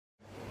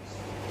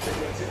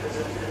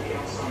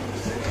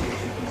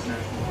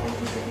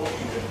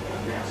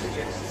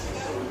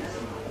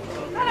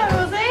Hello,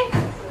 Rosie.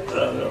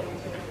 Hello.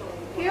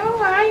 You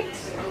alright?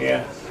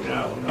 Yeah,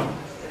 no.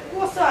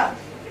 What's up?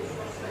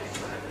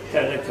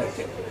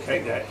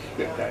 Take that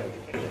script out.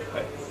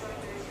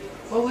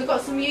 Well, we've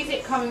got some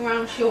music coming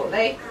round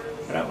shortly,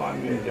 I don't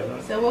mind music.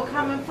 so we'll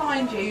come and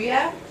find you,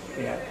 yeah?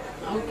 Yeah.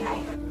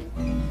 Okay.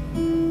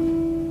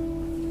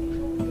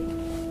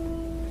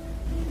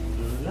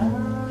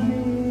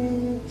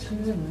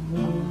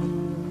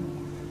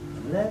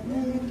 Let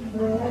me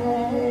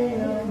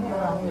play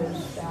on your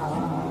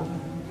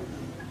song.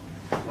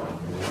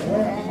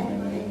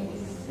 Let me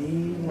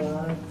see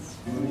what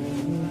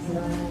spring's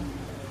like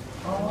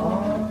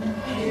on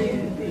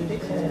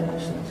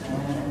Jupiter's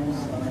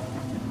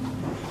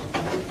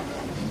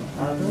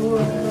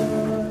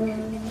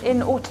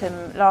In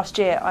autumn last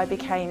year, I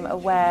became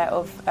aware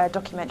of a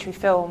documentary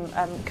film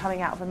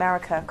coming out of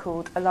America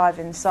called Alive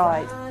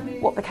Inside.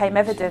 What became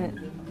evident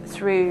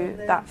through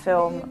that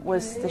film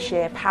was the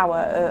sheer power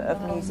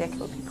of music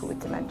for people with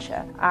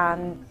dementia,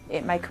 and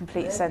it made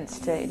complete sense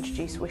to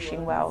introduce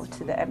Wishing Well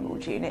to the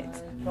Emerald unit.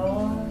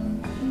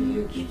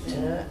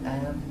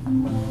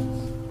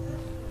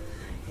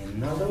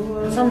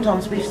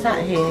 Sometimes we've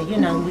sat here, you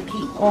know, we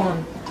keep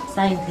on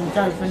saying things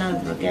over and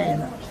over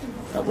again,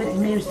 but with the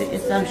music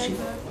it's though she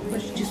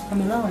just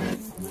come alive.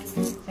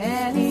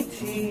 Any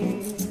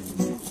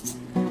tears,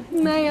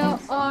 may your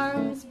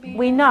arms be...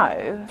 We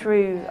know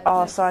through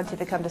our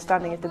scientific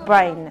understanding of the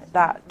brain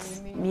that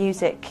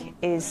music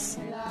is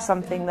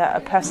something that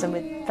a person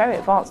with very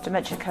advanced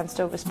dementia can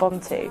still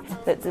respond to,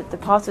 that the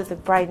part of the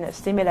brain that's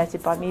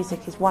stimulated by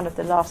music is one of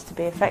the last to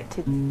be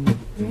affected.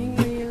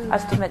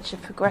 As dementia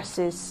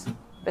progresses,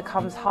 it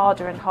becomes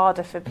harder and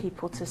harder for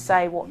people to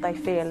say what they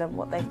feel and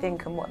what they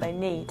think and what they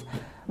need.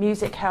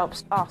 Music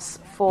helps us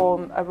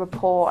form a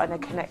rapport and a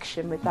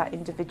connection with that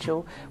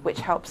individual, which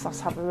helps us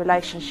have a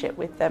relationship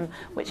with them,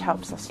 which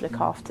helps us look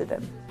after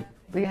them.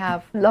 We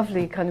have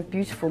lovely, kind of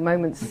beautiful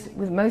moments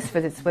with most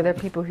visits where there are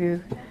people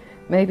who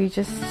maybe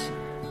just,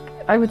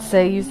 I would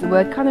say, use the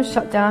word kind of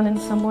shut down in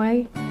some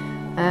way,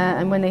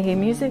 and when they hear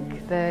music,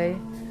 they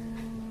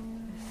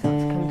start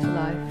to come to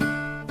life.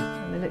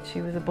 And they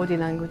literally, with the body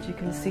language, you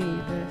can see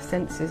the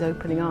senses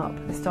opening up.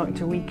 They're starting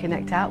to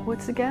reconnect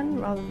outwards again,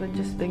 rather than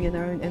just being in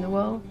their own inner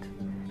world.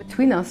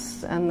 Between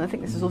us, and I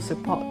think this is also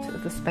part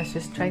of the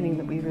specialist training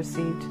that we've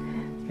received,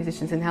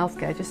 musicians in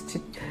healthcare, just to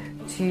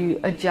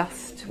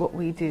adjust what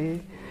we do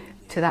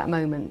to that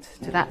moment,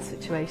 to that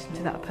situation,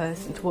 to that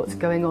person, to what's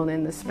going on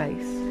in the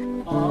space.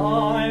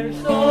 I'm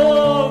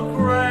so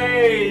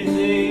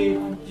crazy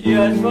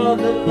just for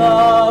the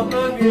love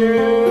of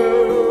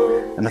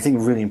you. And I think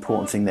a really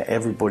important thing that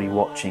everybody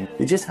watching,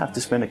 they just have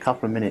to spend a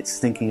couple of minutes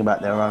thinking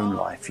about their own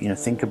life. You know,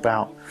 think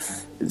about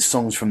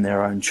songs from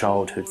their own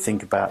childhood,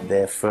 think about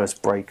their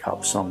first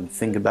breakup song,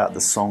 think about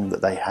the song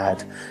that they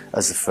had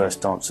as the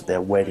first dance at their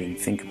wedding,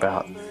 think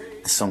about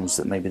the songs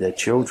that maybe their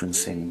children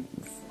sing.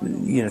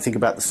 You know, think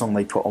about the song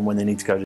they put on when they need to go to